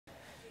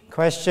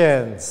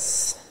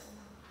Questions?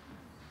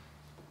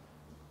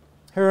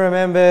 Who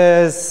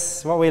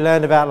remembers what we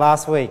learned about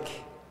last week?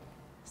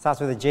 Starts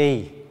with a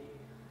G.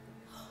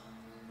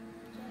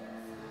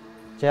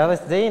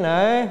 Jealousy?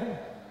 No.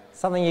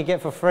 Something you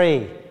get for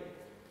free.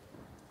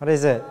 What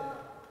is it?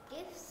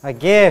 Gifts. A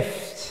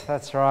gift.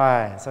 That's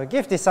right. So a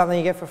gift is something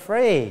you get for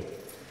free.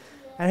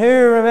 And who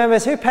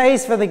remembers, who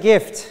pays for the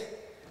gift?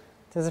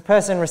 Does the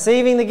person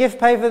receiving the gift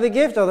pay for the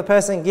gift or the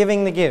person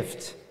giving the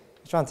gift?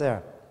 Which one's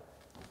Sarah?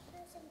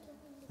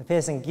 The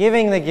person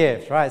giving the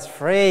gift, right? It's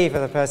free for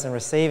the person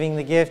receiving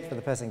the gift. For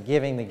the person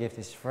giving the gift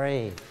is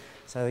free.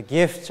 So the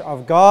gift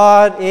of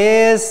God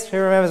is, who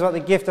remembers what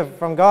the gift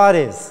from God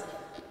is?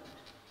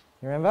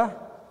 You remember?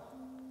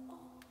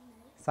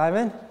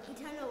 Simon?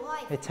 Eternal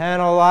life.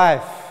 Eternal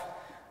life.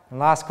 And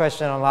last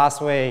question on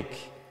last week,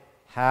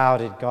 how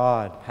did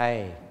God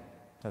pay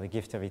for the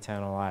gift of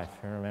eternal life?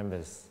 Who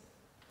remembers?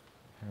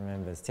 Who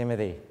remembers?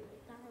 Timothy.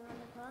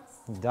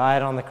 He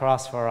died on the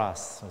cross for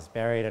us, was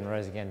buried and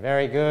rose again.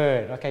 Very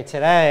good. Okay,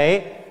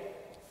 today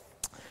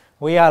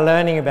we are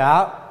learning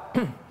about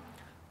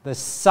the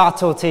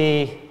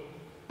subtlety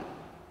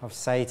of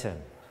Satan.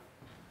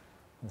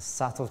 The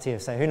subtlety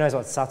of Satan. Who knows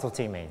what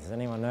subtlety means? Does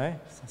anyone know?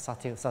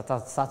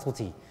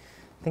 Subtlety.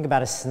 Think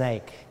about a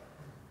snake.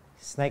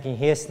 Snake, can you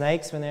hear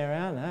snakes when they're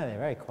around? No, they're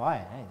very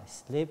quiet. Hey, they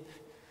slip,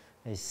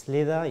 they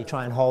slither. You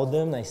try and hold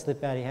them, they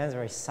slip out of your hands.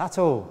 Very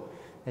subtle.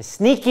 They're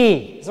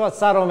sneaky. That's what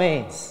subtle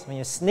means. When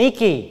you're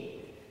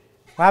sneaky.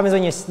 What happens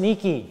when you're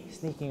sneaky?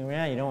 Sneaking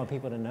around, you don't want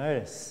people to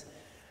notice.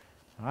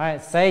 All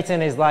right,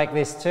 Satan is like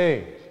this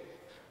too.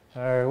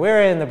 So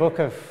we're in the book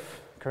of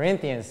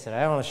Corinthians today.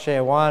 I want to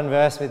share one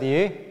verse with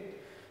you.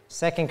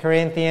 2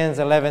 Corinthians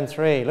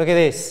 11:3. Look at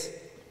this.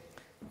 It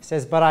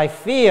says, but I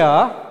fear,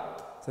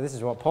 so this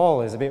is what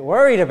Paul is a bit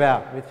worried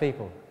about with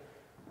people,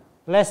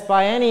 lest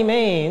by any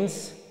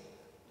means,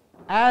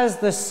 as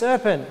the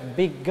serpent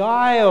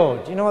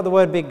beguiled. Do you know what the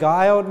word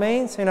beguiled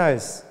means? Who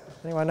knows?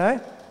 Anyone know?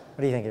 What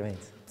do you think it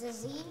means?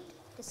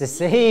 Deceived.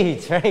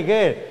 Deceived. Very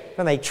good.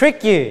 When they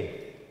trick you.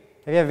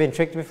 Have you ever been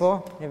tricked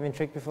before? You ever been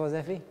tricked before,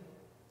 Zephy?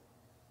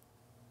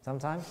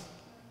 Sometimes?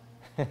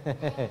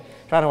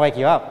 Trying to wake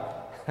you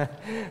up.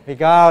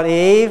 Beguiled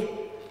Eve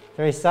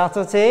through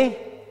subtlety.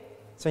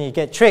 It's when you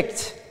get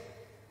tricked.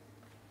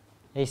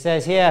 He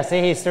says here,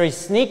 see, he's through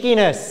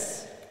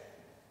sneakiness.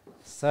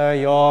 So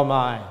your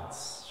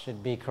minds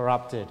should be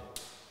corrupted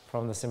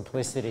from the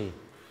simplicity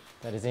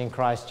that is in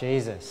Christ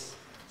Jesus.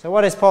 So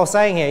what is Paul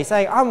saying here? He's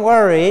saying, I'm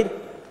worried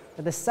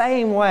that the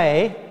same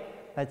way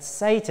that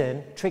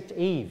Satan tricked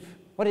Eve.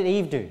 What did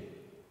Eve do? Do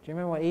you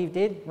remember what Eve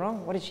did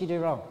wrong? What did she do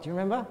wrong? Do you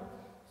remember?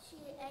 She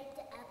ate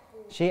the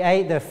apple. She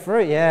ate the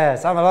fruit,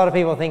 yes. A lot of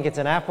people think it's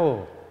an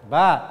apple,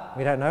 but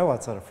we don't know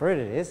what sort of fruit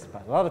it is.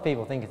 But a lot of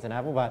people think it's an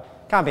apple, but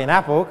it can't be an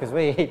apple because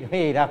we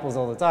eat apples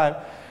all the time.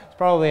 It's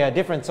probably a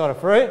different sort of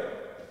fruit.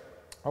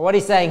 But what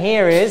he's saying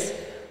here is,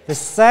 the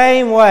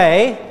same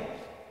way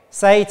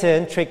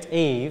Satan tricked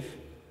Eve,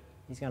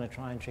 he's going to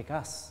try and trick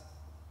us.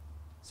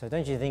 So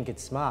don't you think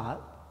it's smart?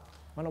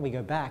 Why don't we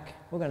go back?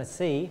 We're going to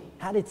see,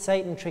 how did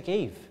Satan trick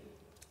Eve?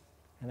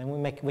 And then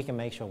we can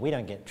make sure we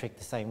don't get tricked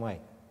the same way.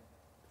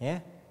 Yeah?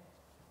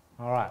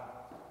 All right.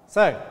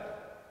 So,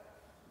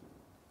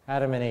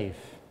 Adam and Eve,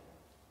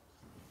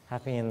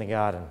 happy in the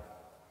garden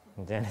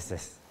in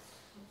Genesis.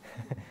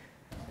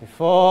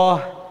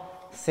 Before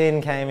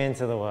sin came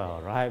into the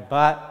world, right?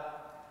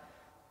 But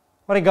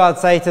what did God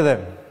say to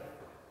them?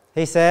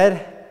 He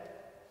said,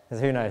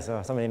 who knows?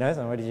 Oh, somebody knows?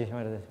 What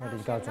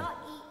did God say?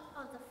 Not eat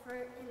of the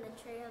fruit in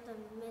the tree of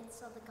the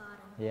midst of the garden.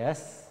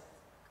 Yes,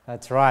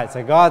 that's right.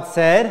 So God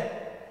said,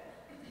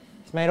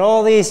 He's made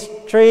all these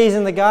trees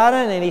in the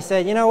garden, and He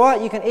said, you know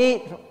what? You can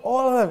eat from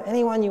all of them,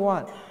 any one you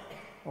want.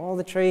 All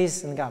the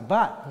trees in the garden.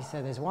 But He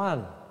said there's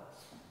one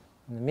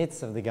in the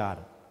midst of the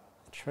garden,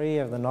 the tree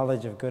of the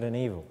knowledge of good and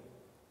evil.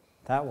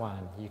 That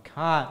one you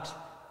can't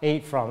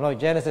eat from. Look,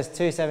 Genesis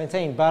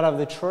 2:17, but of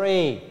the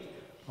tree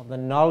of the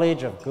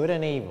knowledge of good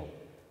and evil,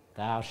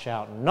 thou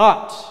shalt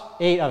not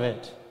eat of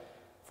it.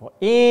 For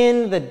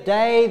in the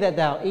day that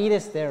thou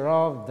eatest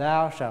thereof,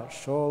 thou shalt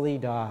surely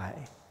die.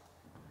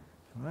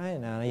 Right?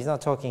 Now, He's not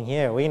talking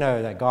here. We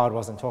know that God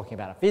wasn't talking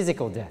about a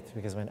physical death,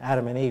 because when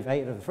Adam and Eve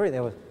ate of the fruit,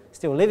 they were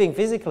still living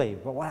physically.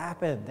 But what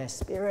happened? Their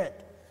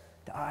spirit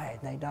died.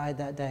 They died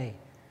that day.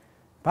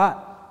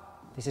 But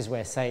this is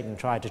where Satan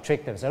tried to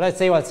trick them. So let's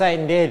see what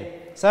Satan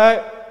did.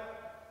 So,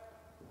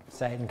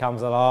 Satan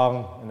comes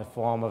along in the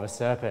form of a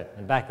serpent.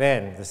 And back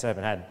then, the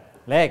serpent had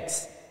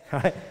legs.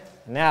 Right?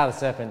 Now the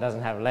serpent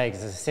doesn't have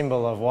legs. It's a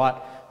symbol of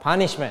what?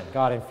 Punishment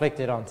God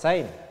inflicted on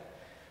Satan.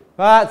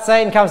 But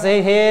Satan comes to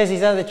Eve.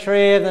 He's at the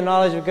tree of the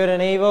knowledge of good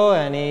and evil,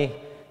 and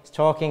he's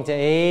talking to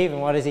Eve.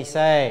 And what does he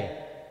say?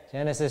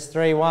 Genesis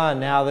 3:1.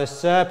 Now the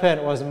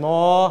serpent was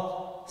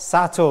more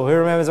subtle. Who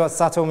remembers what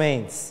subtle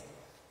means?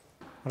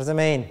 What does it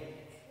mean?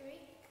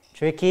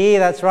 Tricky,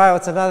 that's right.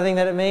 What's another thing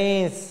that it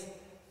means?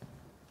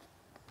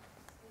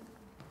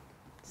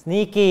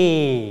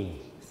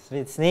 Sneaky. It's a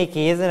bit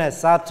sneaky, isn't it?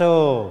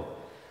 Subtle.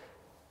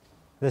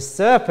 The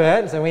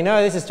serpent, so we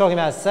know this is talking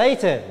about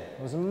Satan,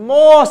 was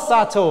more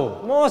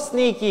subtle, more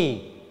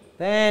sneaky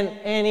than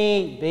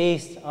any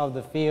beast of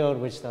the field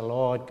which the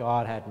Lord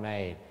God had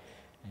made.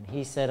 And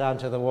he said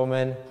unto the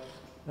woman,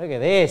 look at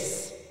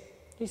this.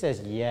 He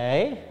says,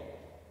 yea,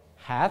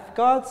 hath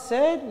God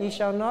said, ye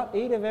shall not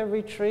eat of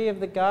every tree of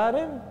the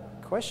garden?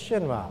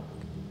 Question mark.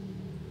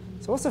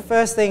 So what's the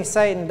first thing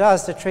Satan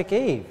does to trick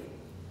Eve?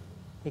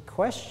 He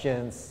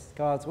questions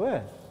God's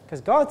word. Because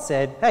God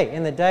said, hey,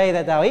 in the day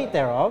that thou eat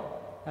thereof,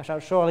 thou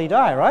shalt surely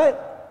die, right?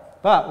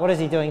 But what is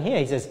he doing here?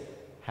 He says,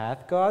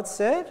 hath God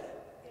said?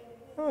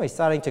 Oh, he's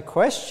starting to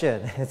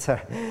question.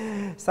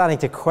 Starting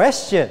to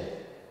question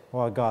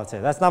what God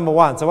said. That's number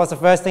one. So what's the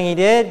first thing he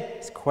did?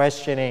 He's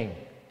questioning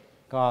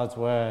God's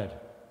word.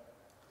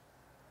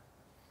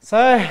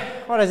 So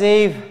what does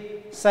Eve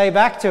say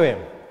back to him?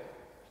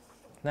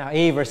 Now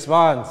Eve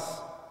responds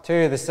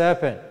to the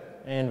serpent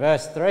in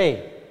verse 3.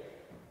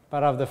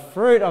 But of the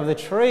fruit of the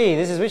tree,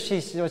 this is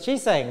what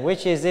she's saying,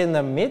 which is in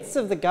the midst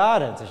of the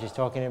garden. So she's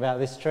talking about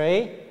this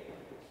tree.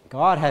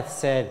 God hath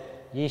said,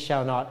 ye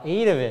shall not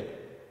eat of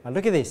it. But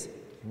look at this.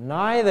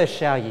 Neither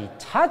shall ye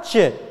touch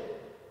it,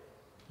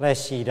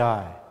 lest ye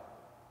die.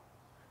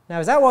 Now,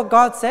 is that what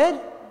God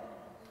said?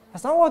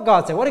 That's not what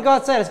God said. What did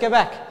God say? Let's go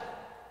back.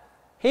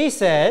 He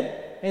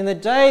said, in the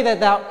day that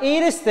thou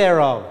eatest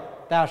thereof,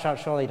 thou shalt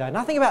surely die.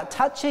 Nothing about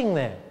touching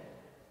there.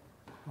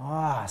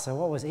 So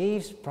what was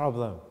Eve's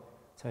problem?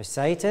 So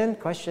Satan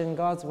questioned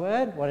God's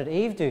word. What did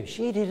Eve do?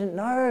 She didn't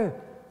know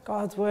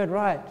God's word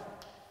right.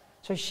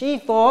 So she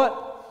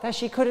thought that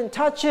she couldn't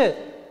touch it.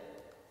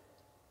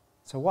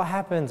 So what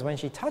happens when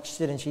she touched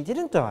it and she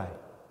didn't die?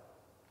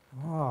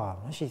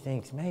 She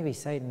thinks maybe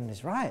Satan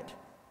is right.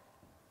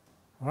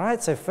 All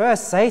right, so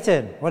first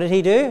Satan, what did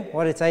he do?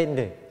 What did Satan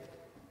do?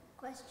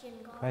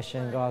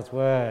 Question God's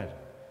word.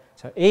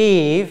 So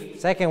Eve,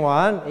 second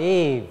one,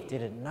 Eve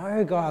didn't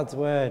know God's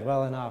word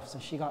well enough, so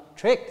she got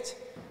tricked.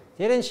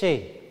 Didn't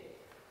she?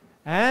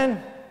 And,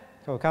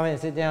 cool, come in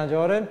and sit down,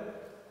 Jordan.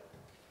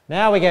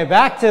 Now we go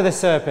back to the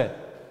serpent.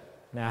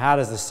 Now how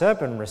does the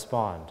serpent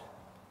respond?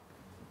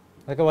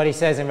 Look at what he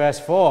says in verse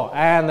 4.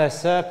 And the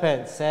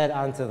serpent said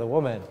unto the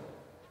woman,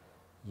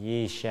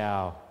 ye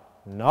shall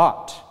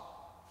not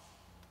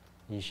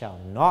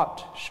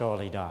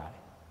surely die.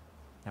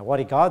 Now what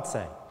did God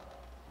say?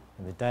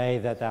 In the day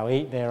that thou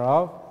eat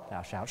thereof,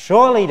 thou shalt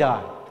surely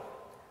die.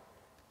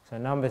 So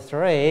number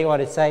 3, what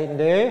did Satan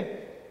do?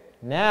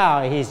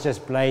 Now he's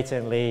just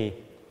blatantly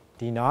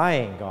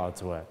denying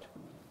God's word.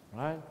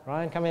 Right?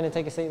 Ryan, come in and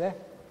take a seat there.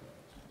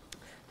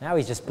 Now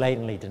he's just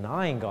blatantly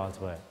denying God's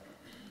word.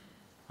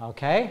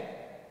 Okay?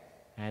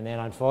 And then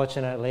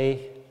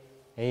unfortunately,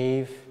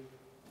 Eve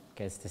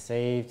gets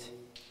deceived,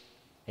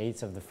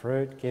 eats of the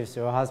fruit, gives to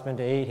her husband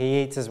to eat.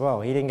 He eats as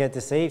well. He didn't get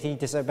deceived. He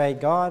disobeyed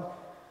God.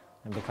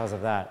 And because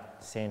of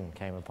that, sin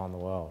came upon the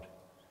world.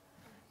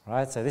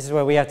 Right? So this is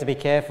where we have to be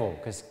careful,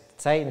 because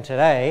Satan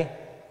today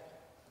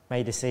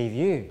may deceive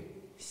you.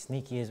 He's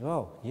sneaky as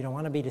well. You don't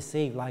want to be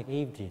deceived like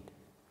Eve did.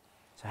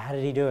 So how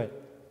did he do it?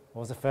 What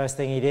was the first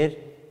thing he did?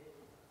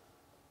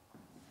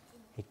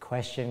 He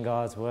questioned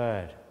God's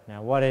word.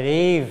 Now what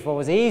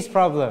was Eve's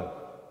problem?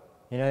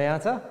 You know the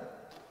answer?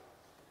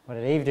 What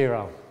did Eve do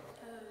wrong?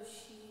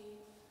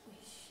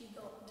 She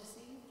got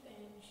deceived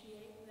and she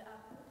ate the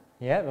apple.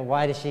 Yeah, but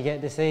why did she get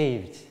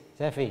deceived?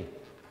 Zephy?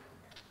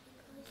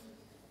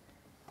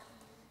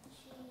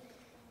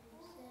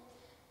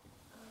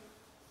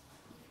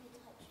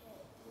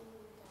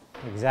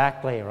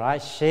 Exactly, right?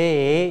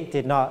 She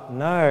did not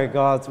know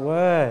God's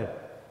word,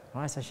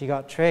 right? So she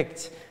got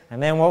tricked.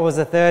 And then what was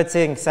the third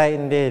thing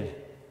Satan did?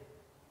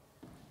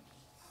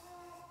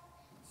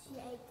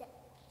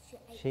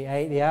 She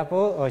ate the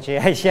apple, or she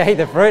ate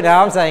the fruit. No,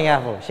 I'm saying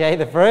apple. She ate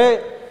the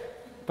fruit.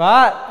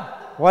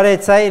 But what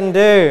did Satan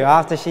do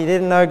after she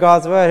didn't know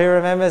God's word? Who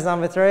remembers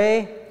number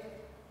 3? Do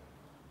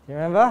you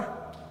remember?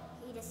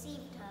 He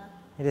deceived her.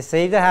 He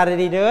deceived her. How did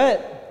he do it?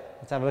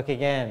 Let's have a look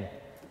again.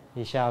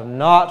 He shall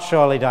not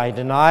surely die. He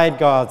denied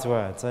God's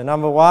word. So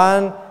number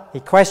 1, he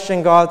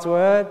questioned God's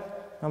word.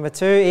 Number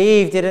 2,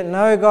 Eve didn't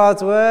know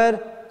God's word.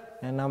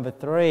 And number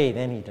 3,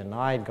 then he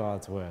denied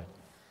God's word.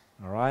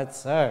 All right,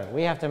 so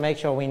we have to make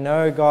sure we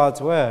know God's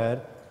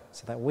word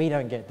so that we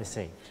don't get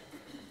deceived.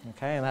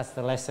 Okay, and that's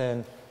the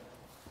lesson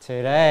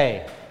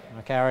today.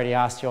 Okay, I already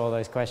asked you all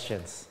those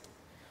questions.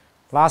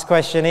 Last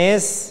question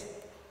is,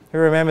 who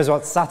remembers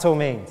what subtle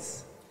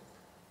means?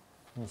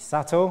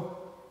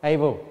 Subtle?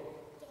 Abel?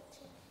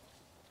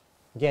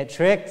 Get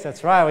tricked.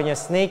 That's right, when you're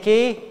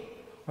sneaky.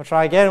 We'll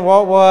try again.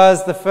 What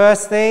was the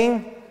first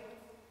thing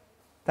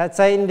that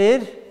Satan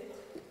did?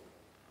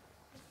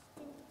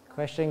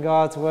 Question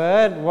God's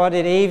word. What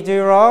did Eve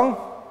do wrong?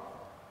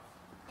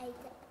 Ate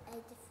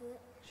the fruit.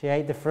 She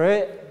ate the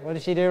fruit. What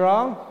did she do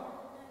wrong?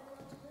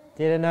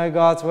 Didn't know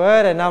God's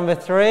word. And number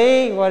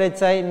 3, what did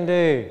Satan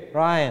do?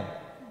 Ryan?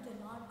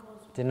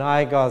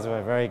 Denied God's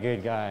word. Very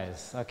good,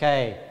 guys.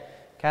 Okay,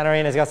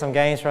 Katarina's got some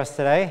games for us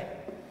today.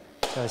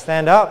 So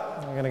stand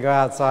up. We're going to go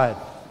outside.